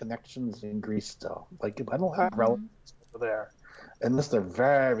lot of connections in Greece still. Like, I don't have relatives over there, unless they're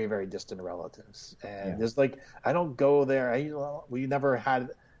very, very distant relatives. And there's like, I don't go there. We never had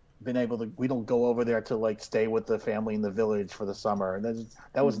been able to. We don't go over there to like stay with the family in the village for the summer. And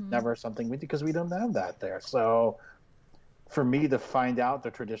that was never something we did because we don't have that there. So for me to find out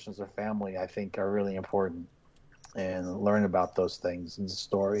the traditions of family, I think are really important. And learn about those things and the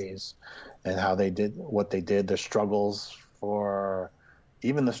stories and how they did what they did, the struggles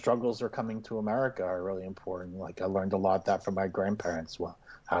even the struggles are coming to America are really important. Like, I learned a lot that from my grandparents,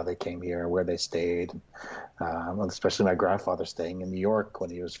 how they came here, where they stayed, especially my grandfather staying in New York when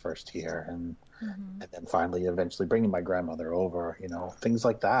he was first here, and then finally eventually bringing my grandmother over. You know, things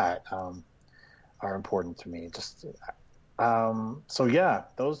like that are important to me. Just so yeah,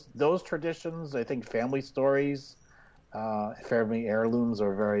 those traditions, I think family stories, family heirlooms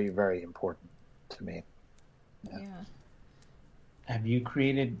are very, very important to me. Yeah. Have you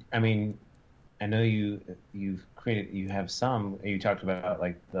created, I mean, I know you have some, you talked about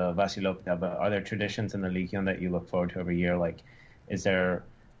like the Vasilopita, but are there traditions in the Likion that you look forward to every year? Like, is there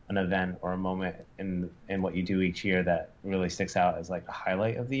an event or a moment in what you do each year that really sticks out as like a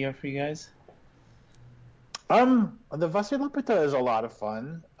highlight of the year for you guys? The Vasilopita is a lot of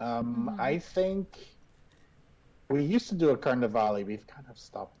fun. I think we used to do a Carnivale. We've kind of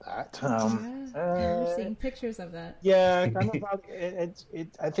stopped that. We're seeing pictures of that. Yeah, Carnivale.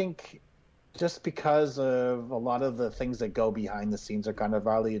 I think just because of a lot of the things that go behind the scenes of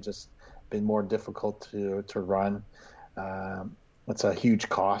Carnivale, it's just been more difficult to run. It's a huge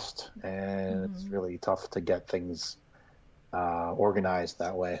cost, and it's really tough to get things organized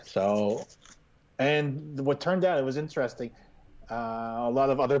that way. So, and what turned out, it was interesting. A lot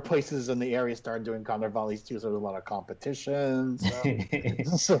of other places in the area started doing carnavales too, so there's a lot of competition.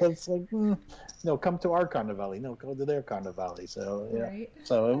 So it's like, no, come to our carnavale. No, go to their carnavale. So yeah. Right.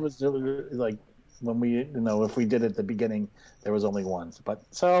 So it was really like when we, if we did it at the beginning, there was only one. But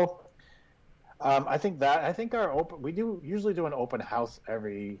so I think we usually do an open house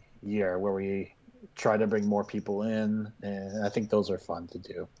every year where we try to bring more people in, and I think those are fun to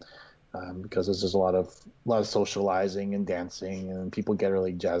do. Because there's just a lot of socializing and dancing, and people get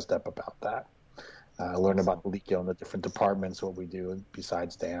really jazzed up about that. Learn about the Legion, the different departments, what we do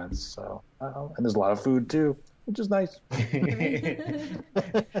besides dance. So, and there's a lot of food too, which is nice. It's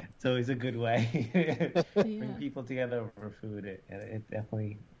always a good way. Bring people together over food. It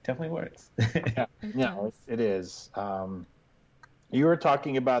definitely works. Yeah, it is. You were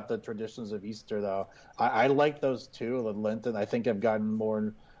talking about the traditions of Easter, though. I like those too. The Lenten. I think I've gotten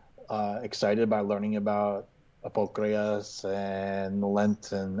more excited by learning about Apocryphas and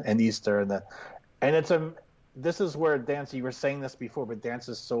Lent and Easter, and this is where dance. You were saying this before, but dance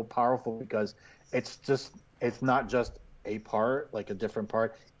is so powerful because it's not just a part, like a different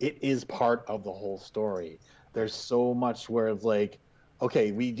part. It is part of the whole story. There's so much where it's like,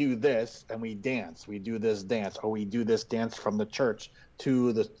 okay, we do this and we dance. We do this dance, or we do this dance from the church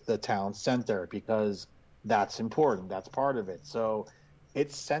to the town center because that's important. That's part of it. So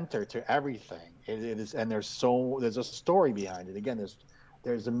it's center to everything. It is, and there's a story behind it. Again,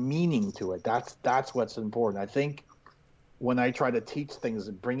 there's a meaning to it. That's what's important. I think when I try to teach things,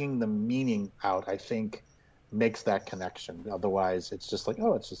 bringing the meaning out, I think makes that connection. Otherwise, it's just like,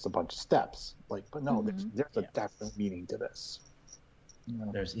 oh, it's just a bunch of steps. Like, but no, there's a definite meaning to this.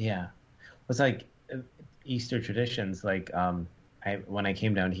 It's like Easter traditions. Like when I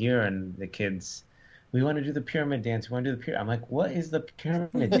came down here and the kids, we want to do the pyramid dance. We want to do the pyramid. I'm like, what is the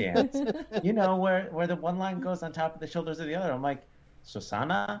pyramid dance? Where the one line goes on top of the shoulders of the other. I'm like,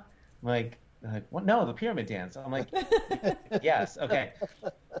 Susanna? I'm like, what? No, the pyramid dance. I'm like, yes, okay.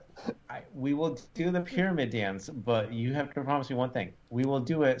 We will do the pyramid dance, but you have to promise me one thing. We will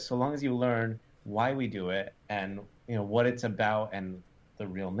do it so long as you learn why we do it and what it's about and the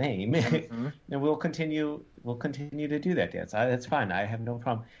real name. Mm-hmm. And we'll continue to do that dance. That's fine. I have no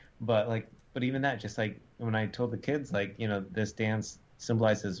problem. But even that, just like when I told the kids, this dance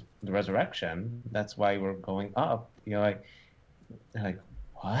symbolizes the resurrection. That's why we're going up. They're like,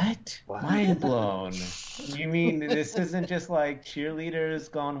 what? Mind blown. You mean this isn't just like cheerleaders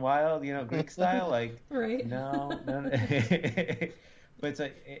gone wild, Greek style? Like, right? No. But it's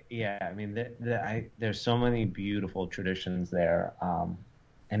like, I mean, there's so many beautiful traditions there,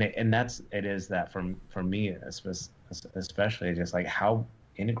 and it is that for me, especially just like how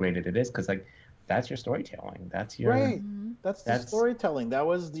integrated it is, because like that's your storytelling, that's your right. That's the storytelling. That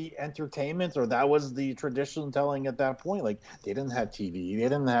was the entertainment, or that was the tradition telling at that point. Like they didn't have TV, they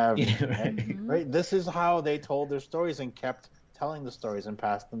didn't have right. This is how they told their stories and kept telling the stories and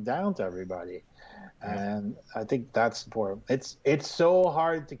passed them down to everybody. And I think that's important. It's so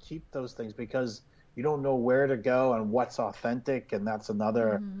hard to keep those things because you don't know where to go and what's authentic, and that's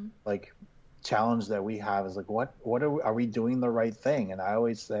another like challenge that we have is like what are we doing the right thing? And I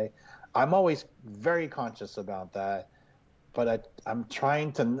always say I'm always very conscious about that, but I'm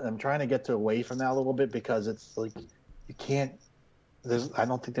trying to get away from that a little bit because it's like you can't. I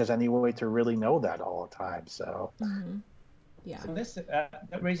don't think there's any way to really know that all the time. So. Mm-hmm. Yeah. So this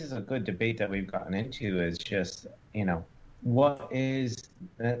that raises a good debate that we've gotten into is just what is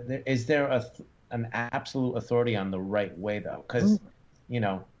there an absolute authority on the right way though? Because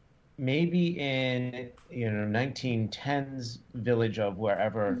maybe in 1910s village of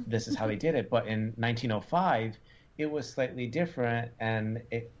wherever this is how they did it, but in 1905 it was slightly different, and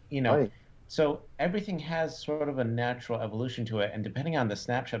it right. So everything has sort of a natural evolution to it, and depending on the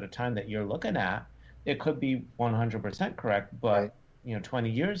snapshot of time that you're looking at, it could be 100% correct, but right. 20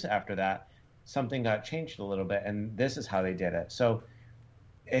 years after that, something got changed a little bit, and this is how they did it. So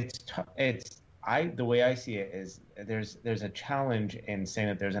the way I see it is there's a challenge in saying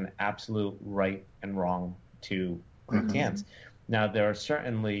that there's an absolute right and wrong to dance. Now there are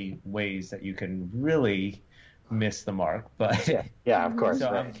certainly ways that you can really miss the mark, but yeah, of course.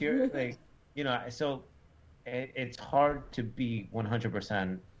 So right. I'm curious, so it's hard to be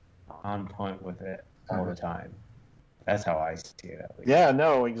 100% on point with it all the time. That's how I see it, at least. Yeah,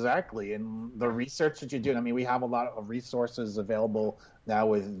 no, exactly. And the research that you do, I mean, we have a lot of resources available now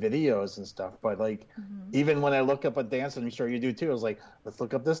with videos and stuff, but like even when I look up a dance, and I'm sure you do too, I was like, let's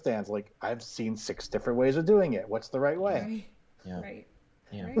look up this dance. Like I've seen 6 different ways of doing it. What's the right way? Right.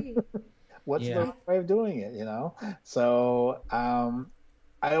 Yeah. Right. What's the right way of doing it, So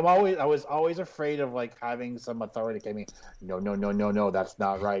I was always afraid of like having some authority tell me, no, no, no, no, no, that's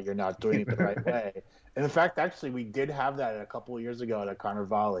not right. You're not doing it the right way. And in fact, actually, we did have that a couple of years ago at a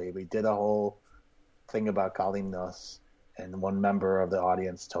Carnivale. We did a whole thing about Kalimnos, and one member of the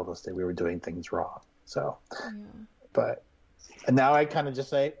audience told us that we were doing things wrong. So, and now I kind of just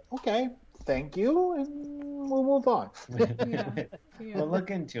say, okay, thank you, and we'll move on. We'll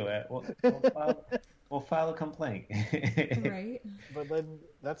look into it. We'll file a complaint. Right. But then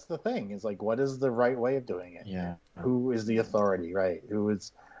that's the thing, is like, what is the right way of doing it? Yeah. Who is the authority, right? Who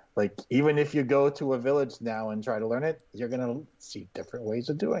is, like, even if you go to a village now and try to learn it, you're going to see different ways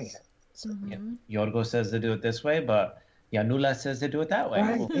of doing it. So, Yorgo says to do it this way, but Yanula says to do it that way.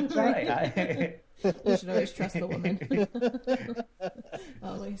 Right. Right. You should always trust the woman.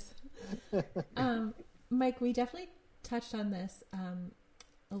 Always. Mike, we definitely touched on this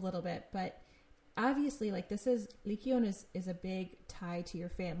a little bit, but obviously, like, this is, Likion is a big tie to your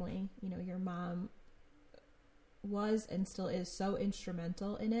family. You know, your mom was and still is so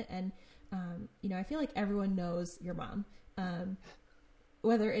instrumental in it, and you know, I feel like everyone knows your mom,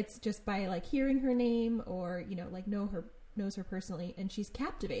 whether it's just by like hearing her name or, you know, like knows her personally, and she's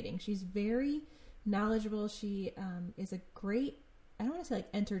captivating. She's very knowledgeable. She is a great, I don't want to say like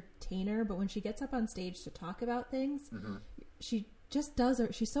entertainer, but when she gets up on stage to talk about things, she just does,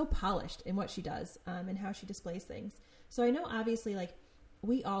 she's so polished in what she does, and how she displays things. So I know obviously, like,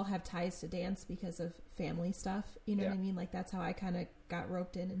 we all have ties to dance because of family stuff, you know what I mean? Like, that's how I kind of got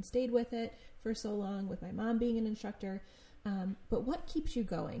roped in and stayed with it for so long, with my mom being an instructor. But what keeps you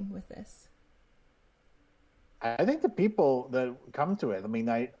going with this? I think the people that come to it, I mean,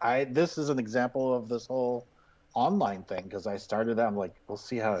 I this is an example of this whole online thing, because I started out, I'm like, we'll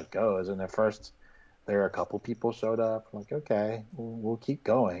see how it goes. And at first, there are a couple people showed up. I'm like, okay, we'll keep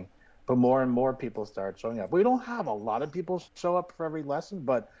going. But more and more people start showing up. We don't have a lot of people show up for every lesson,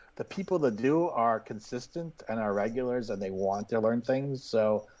 but the people that do are consistent and are regulars, and they want to learn things.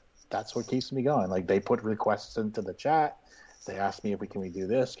 So that's what keeps me going. Like, they put requests into the chat. They ask me if can we do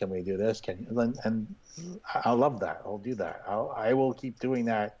this? Can we do this? And I love that. I'll do that. I will keep doing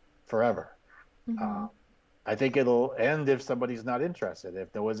that forever. Mm-hmm. I think it'll end if somebody's not interested.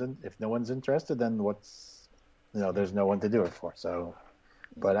 If no one's interested, then there's no one to do it for. So,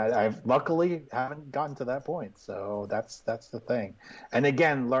 but I've luckily haven't gotten to that point. So that's the thing. And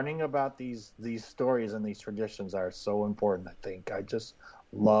again, learning about these stories and these traditions are so important. I think I just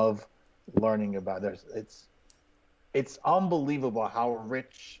love learning about this. It's unbelievable how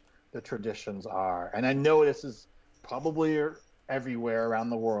rich the traditions are. And I know this is probably everywhere around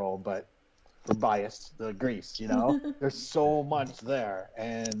the world, but we're biased. The Greece, you know, there's so much there,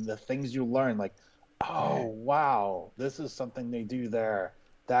 and the things you learn, like, oh wow, this is something they do there.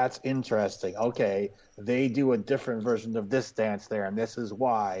 That's interesting. Okay, they do a different version of this dance there, and this is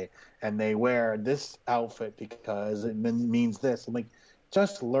why. And they wear this outfit because it means this. I'm like,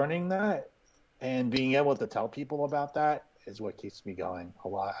 just learning that and being able to tell people about that is what keeps me going a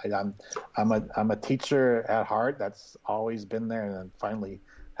lot. I'm a teacher at heart. That's always been there, and then finally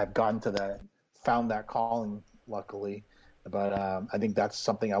have gotten to that, found that calling, luckily. But I think that's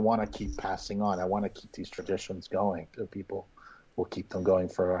something I want to keep passing on. I want to keep these traditions going. So people will keep them going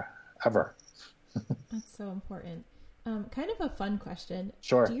forever. That's so important. Kind of a fun question.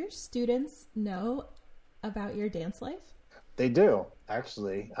 Sure. Do your students know about your dance life? They do,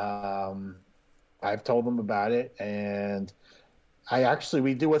 actually. I've told them about it, and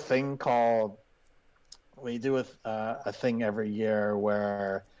we do a thing a thing every year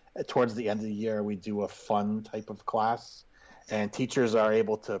where towards the end of the year we do a fun type of class, and teachers are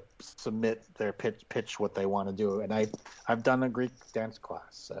able to submit their pitch what they want to do. And I've done a Greek dance class,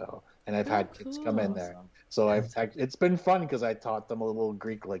 so, and I've had kids come in there. So it's been fun because I taught them a little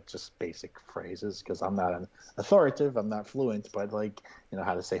Greek, like just basic phrases, because I'm not an authoritative, I'm not fluent, but like, you know,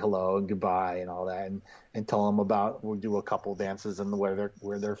 how to say hello and goodbye and all that, and tell them about, we'll do a couple dances and where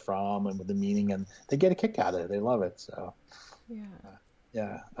they're from and with the meaning, and they get a kick out of it. They love it. So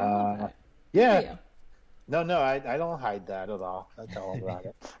yeah. No, I don't hide that at all. I tell them about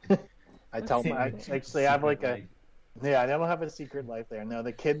it. I tell them, I actually have like I don't have a secret life there. No,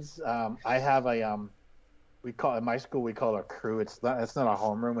 the kids, I have we call in my school, we call it a crew. It's not a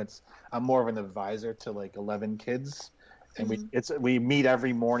homeroom. I'm more of an advisor to like 11 kids, and we meet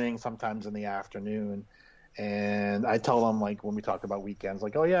every morning, sometimes in the afternoon. And I tell them, like, when we talk about weekends,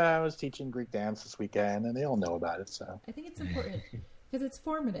 like, oh yeah, I was teaching Greek dance this weekend, and they all know about it. So I think it's important because it's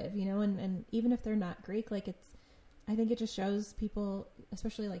formative, you know, and even if they're not Greek, like, I think it just shows people,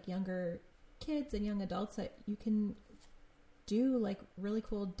 especially like younger kids and young adults, that you can do like really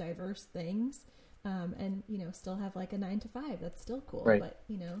cool, diverse things. and still have like a 9 to 5. That's still cool. Right. But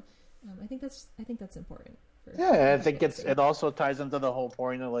I think that's important. I think it also ties into the whole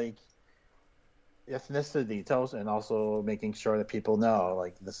point of like ethnicity and also making sure that people know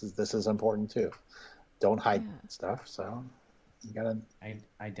like this is important too. Don't hide stuff. So you gotta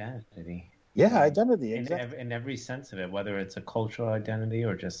identity. Yeah, identity. Exactly. In every sense of it, whether it's a cultural identity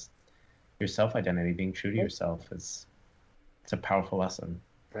or just your self-identity, being true to yourself it's a powerful lesson.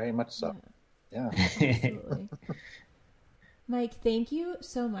 Very much so. Yeah. Absolutely. Mike, thank you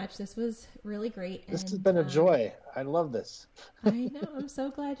so much. This was really great. This has been a joy. I love this. I know. I'm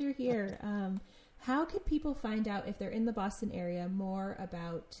so glad you're here. How could people find out, if they're in the Boston area, more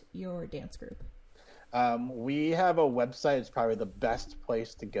about your dance group? We have a website. It's probably the best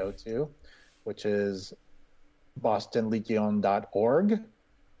place to go to, which is bostonlegion.org.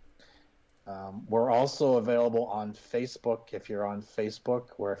 We're also available on Facebook. If you're on Facebook,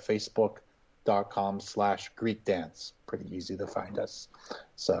 we're facebook.com/Greek dance. Pretty easy to find us.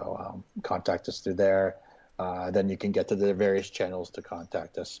 So contact us through there. Then you can get to the various channels to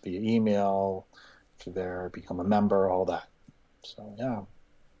contact us via email, through there, become a member, all that. So, yeah.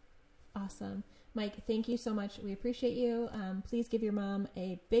 Awesome. Mike, thank you so much. We appreciate you. Please give your mom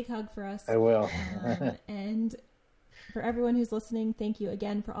a big hug for us. I will. And for everyone who's listening, thank you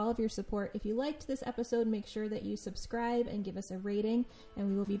again for all of your support. If you liked this episode, make sure that you subscribe and give us a rating, and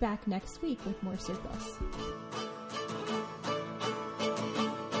we will be back next week with more Surplus.